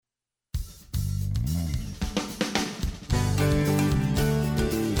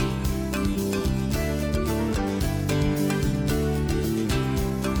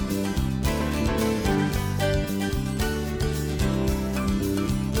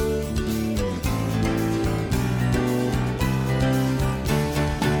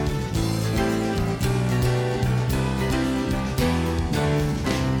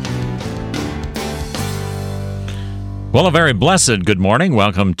Well, a very blessed good morning.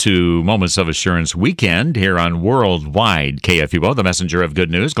 Welcome to Moments of Assurance Weekend here on Worldwide KFUO, the messenger of good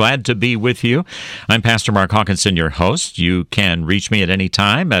news. Glad to be with you. I'm Pastor Mark Hawkinson, your host. You can reach me at any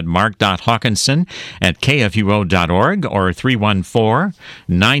time at mark.hawkinson@kfuo.org or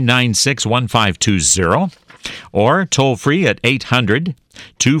 314-996-1520 or toll free at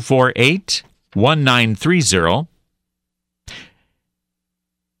 800-248-1930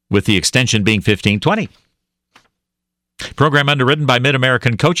 with the extension being 1520. Program underwritten by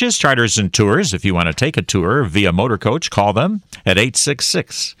Mid-American Coaches, Charters, and Tours. If you want to take a tour via motor coach, call them at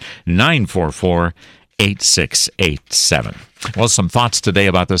 866-944-8687. Well, some thoughts today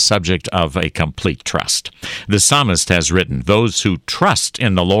about the subject of a complete trust. The psalmist has written, "Those who trust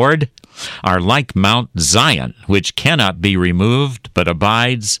in the Lord are like Mount Zion, which cannot be removed, but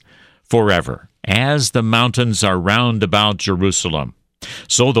abides forever. As the mountains are round about Jerusalem,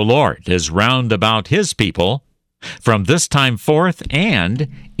 so the Lord is round about his people, from this time forth and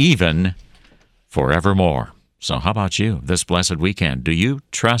even forevermore." So how about you this blessed weekend? Do you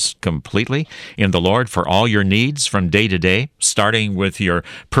trust completely in the Lord for all your needs from day to day, starting with your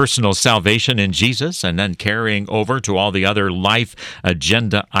personal salvation in Jesus and then carrying over to all the other life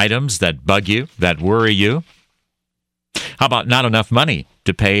agenda items that bug you, that worry you? How about not enough money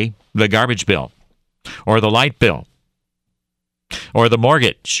to pay the garbage bill or the light bill or the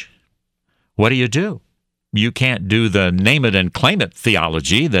mortgage? What do? You can't do the name it and claim it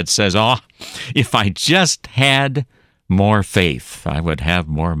theology that says, oh, if I just had more faith, I would have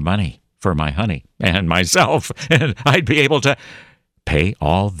more money for my honey and myself, and I'd be able to pay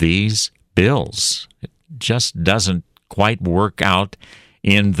all these bills. It just doesn't quite work out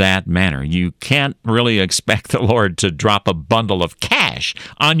in that manner. You can't really expect the Lord to drop a bundle of cash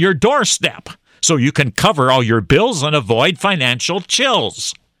on your doorstep so you can cover all your bills and avoid financial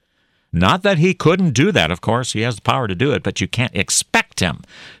chills. Not that he couldn't do that, of course. He has the power to do it, but you can't expect him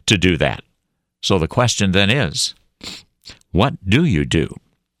to do that. So the question then is, what do you do?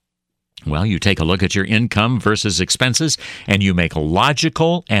 Well, you take a look at your income versus expenses, and you make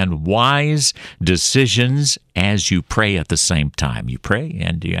logical and wise decisions as you pray at the same time. You pray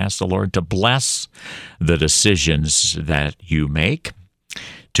and you ask the Lord to bless the decisions that you make,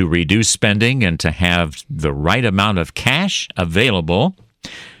 to reduce spending and to have the right amount of cash available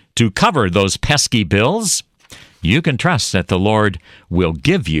to cover those pesky bills. You can trust that the Lord will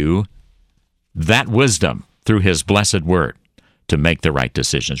give you that wisdom through his blessed word to make the right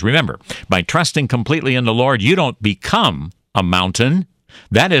decisions. Remember, by trusting completely in the Lord, you don't become a mountain.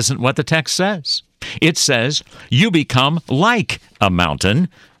 That isn't what the text says. It says you become like a mountain,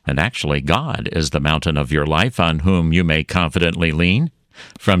 and actually God is the mountain of your life on whom you may confidently lean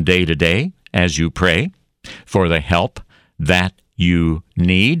from day to day as you pray for the help that you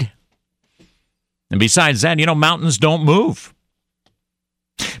need. And besides that, mountains don't move.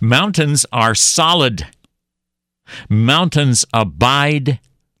 Mountains are solid. Mountains abide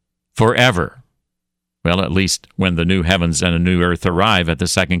forever. Well, at least when the new heavens and a new earth arrive at the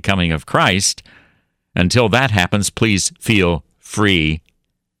second coming of Christ. Until that happens, please feel free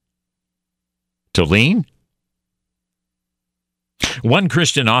to lean. One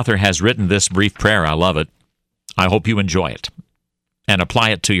Christian author has written this brief prayer. I love it. I hope you enjoy it and apply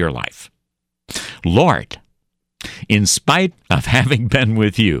it to your life. Lord, in spite of having been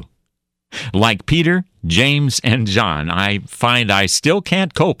with you, like Peter, James, and John, I find I still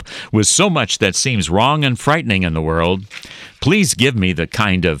can't cope with so much that seems wrong and frightening in the world. Please give me the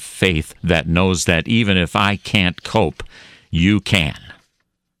kind of faith that knows that even if I can't cope, you can.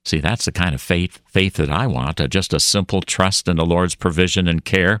 See, that's the kind of faith that I want, just a simple trust in the Lord's provision and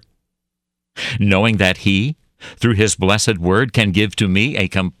care, knowing that he, through his blessed word, can give to me a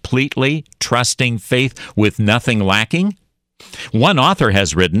completely trusting faith with nothing lacking. One author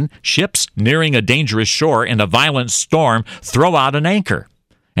has written, ships nearing a dangerous shore in a violent storm throw out an anchor,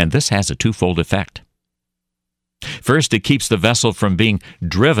 and this has a twofold effect. First, it keeps the vessel from being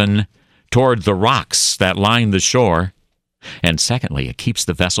driven toward the rocks that line the shore, and secondly, it keeps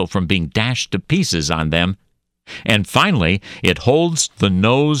the vessel from being dashed to pieces on them. And finally, it holds the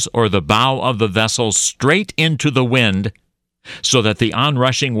nose or the bow of the vessel straight into the wind so that the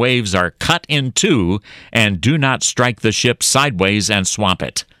onrushing waves are cut in two and do not strike the ship sideways and swamp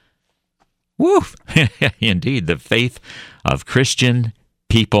it. Woo! Indeed, the faith of Christian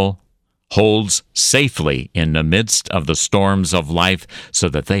people holds safely in the midst of the storms of life so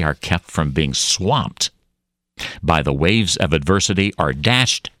that they are kept from being swamped by the waves of adversity or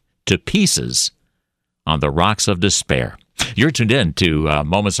dashed to pieces on the rocks of despair. You're tuned in to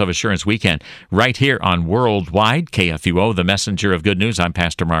Moments of Assurance Weekend right here on Worldwide KFUO, the messenger of good news. I'm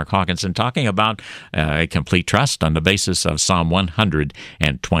Pastor Mark Hawkinson, talking about a complete trust on the basis of Psalm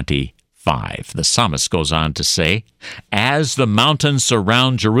 125. The psalmist goes on to say, "As the mountains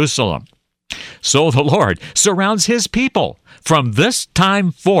surround Jerusalem, so the Lord surrounds his people from this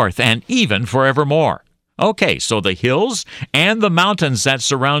time forth and even forevermore." Okay, so the hills and the mountains that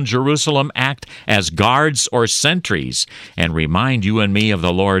surround Jerusalem act as guards or sentries and remind you and me of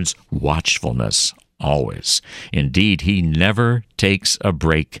the Lord's watchfulness always. Indeed, he never takes a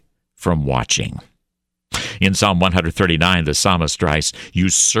break from watching. In Psalm 139, the psalmist writes, "You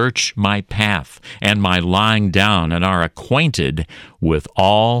search my path and my lying down and are acquainted with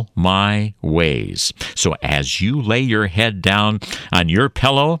all my ways." So as you lay your head down on your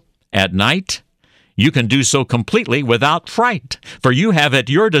pillow at night, you can do so completely without fright, for you have at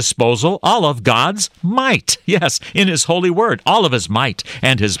your disposal all of God's might. Yes, in his holy word, all of his might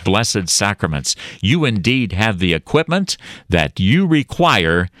and his blessed sacraments. You indeed have the equipment that you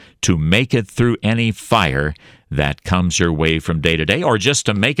require to make it through any fire that comes your way from day to day, or just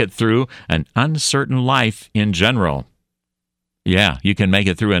to make it through an uncertain life in general. Yeah, you can make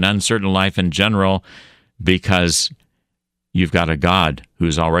it through an uncertain life in general because you've got a God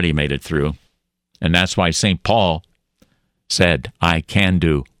who's already made it through. And that's why St. Paul said, "I can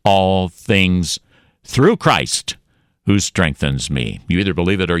do all things through Christ who strengthens me." You either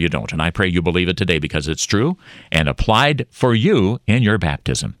believe it or you don't. And I pray you believe it today because it's true and applied for you in your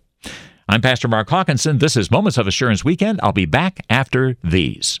baptism. I'm Pastor Mark Hawkinson. This is Moments of Assurance Weekend. I'll be back after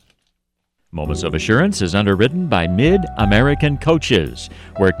these. Moments of Assurance is underwritten by Mid-American Coaches,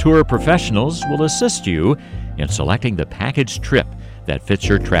 where tour professionals will assist you in selecting the package trip that fits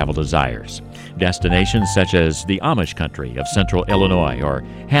your travel desires. Destinations such as the Amish country of central Illinois or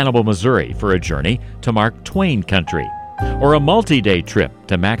Hannibal, Missouri for a journey to Mark Twain country, or a multi-day trip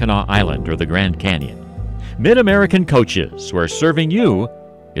to Mackinac Island or the Grand Canyon. Mid-American Coaches, where serving you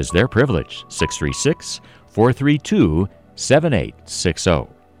is their privilege. 636-432-7860.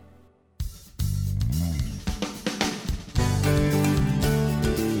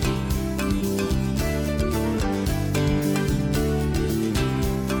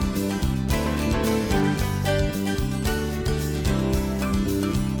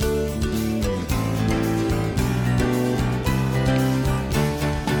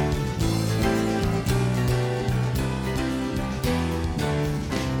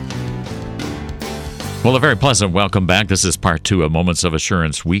 Well, a very pleasant welcome back. This is part 2 of Moments of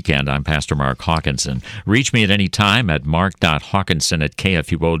Assurance Weekend. I'm Pastor Mark Hawkinson. Reach me at any time at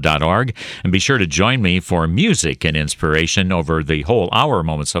mark.hawkinson@kfuo.org. And be sure to join me for music and inspiration over the whole hour,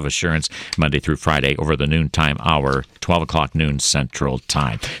 Moments of Assurance, Monday through Friday over the noontime hour, 12 o'clock noon Central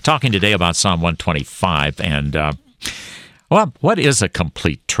Time. Talking today about Psalm 125 and well, what is a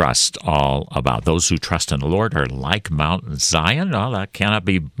complete trust all about? Those who trust in the Lord are like Mount Zion. Well, that cannot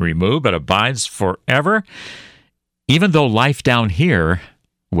be removed, but abides forever. Even though life down here,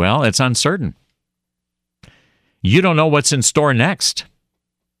 well, it's uncertain. You don't know what's in store next.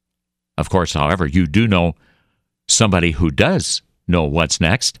 Of course, however, you do know somebody who does know what's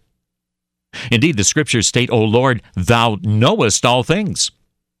next. Indeed, the Scriptures state, "O Lord, thou knowest all things."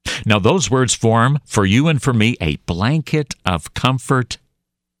 Now, those words form for you and for me a blanket of comfort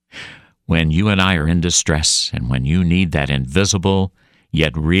when you and I are in distress and when you need that invisible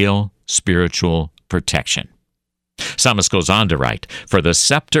yet real spiritual protection. Psalmist goes on to write, "For the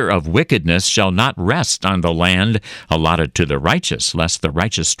scepter of wickedness shall not rest on the land allotted to the righteous, lest the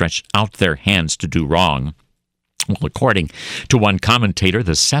righteous stretch out their hands to do wrong." Well, according to one commentator,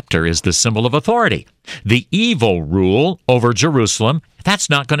 the scepter is the symbol of authority. The evil rule over Jerusalem, that's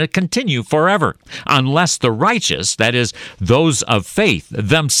not going to continue forever unless the righteous, that is, those of faith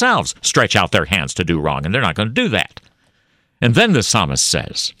themselves, stretch out their hands to do wrong, and they're not going to do that. And then the psalmist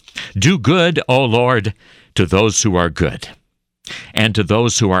says, "Do good, O Lord, to those who are good, and to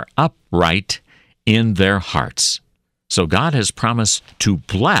those who are upright in their hearts." So God has promised to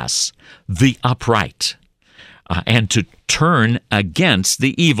bless the upright. And to turn against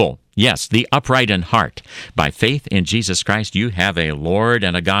the evil. Yes, the upright in heart. By faith in Jesus Christ, you have a Lord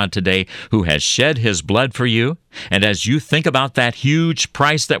and a God today who has shed his blood for you. And as you think about that huge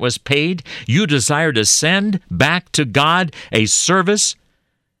price that was paid, you desire to send back to God a service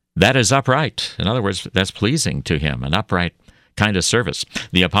that is upright. In other words, that's pleasing to him, an upright kind of service.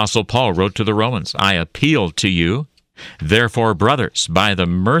 The Apostle Paul wrote to the Romans, "I appeal to you, therefore, brothers, by the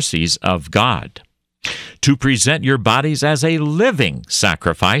mercies of God, to present your bodies as a living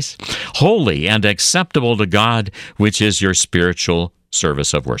sacrifice, holy and acceptable to God, which is your spiritual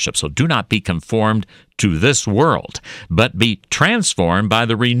service of worship. So do not be conformed to this world, but be transformed by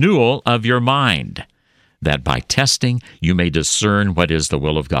the renewal of your mind, that by testing you may discern what is the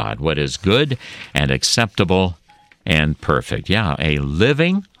will of God, what is good and acceptable and perfect. Yeah, a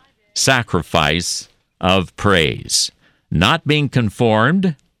living sacrifice of praise, not being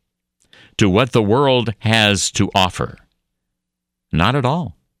conformed to what the world has to offer. Not at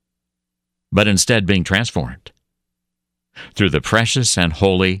all, but instead being transformed through the precious and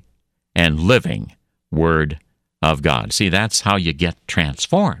holy and living Word of God. See, that's how you get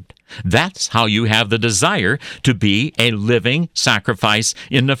transformed. That's how you have the desire to be a living sacrifice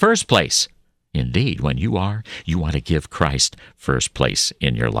in the first place. Indeed, when you want to give Christ first place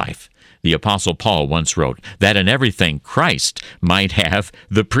in your life. The Apostle Paul once wrote that in everything Christ might have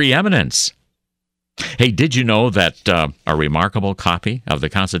the preeminence. Hey, did you know that a remarkable copy of the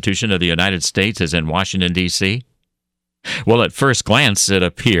Constitution of the United States is in Washington, D.C.? Well, at first glance, it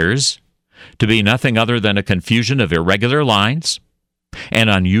appears to be nothing other than a confusion of irregular lines and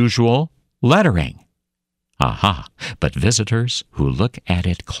unusual lettering. Aha! But visitors who look at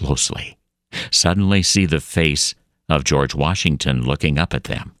it closely suddenly see the face of George Washington looking up at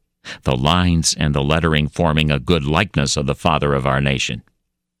them, the lines and the lettering forming a good likeness of the father of our nation.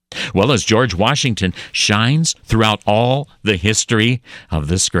 Well, as George Washington shines throughout all the history of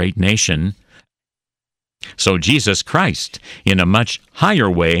this great nation, so Jesus Christ, in a much higher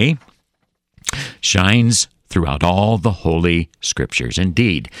way, shines throughout all the Holy Scriptures.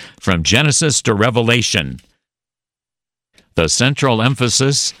 Indeed, from Genesis to Revelation, the central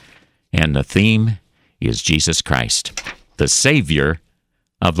emphasis and the theme is Jesus Christ, the Savior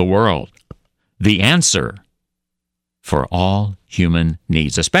of the world, the answer for all human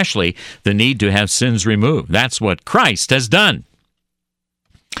needs, especially the need to have sins removed. That's what Christ has done.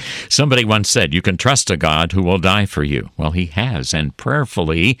 Somebody once said, you can trust a God who will die for you. Well, he has, and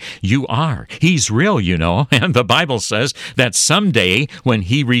prayerfully you are. He's real, you know, and the Bible says that someday when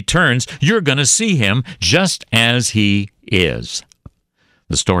he returns, you're going to see him just as he is.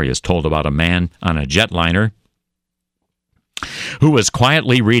 The story is told about a man on a jetliner who was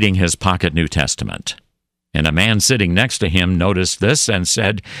quietly reading his pocket New Testament. And a man sitting next to him noticed this and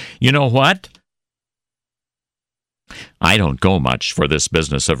said, you know what? I don't go much for this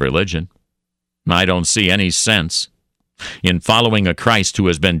business of religion. I don't see any sense in following a Christ who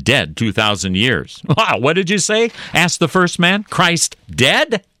has been dead 2,000 years. Wow, what did you say? Asked the first man. Christ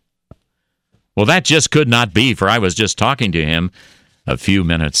dead? Well, that just could not be, for I was just talking to him a few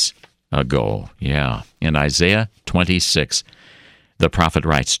minutes ago. Yeah, in Isaiah 26, the prophet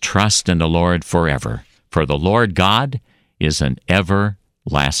writes, trust in the Lord forever, for the Lord God is an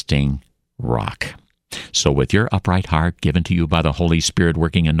everlasting rock. So with your upright heart given to you by the Holy Spirit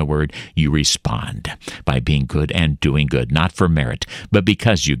working in the Word, you respond by being good and doing good, not for merit, but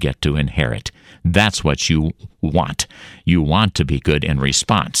because you get to inherit. That's what you want. You want to be good in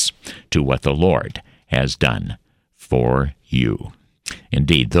response to what the Lord has done for you.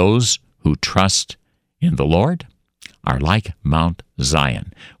 Indeed, those who trust in the Lord are like Mount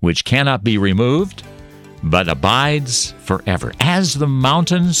Zion, which cannot be removed, but abides forever. As the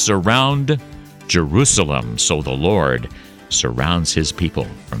mountains surround Jerusalem, so the Lord surrounds his people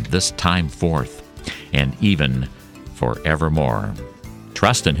from this time forth and even forevermore.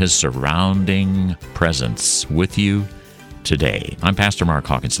 Trust in his surrounding presence with you today. I'm Pastor Mark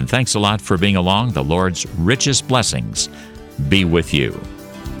Hawkinson. Thanks a lot for being along. The Lord's richest blessings be with you.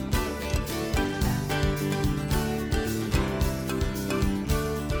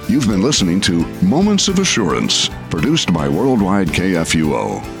 You've been listening to Moments of Assurance, produced by Worldwide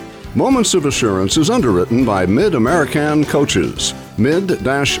KFUO. Moments of Assurance is underwritten by Mid-American Coaches,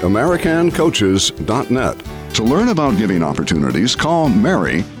 mid-americancoaches.net. To learn about giving opportunities, call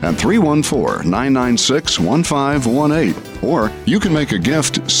Mary at 314-996-1518. Or you can make a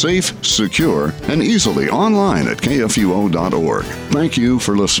gift safe, secure, and easily online at kfuo.org. Thank you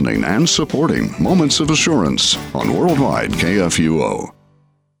for listening and supporting Moments of Assurance on Worldwide KFUO.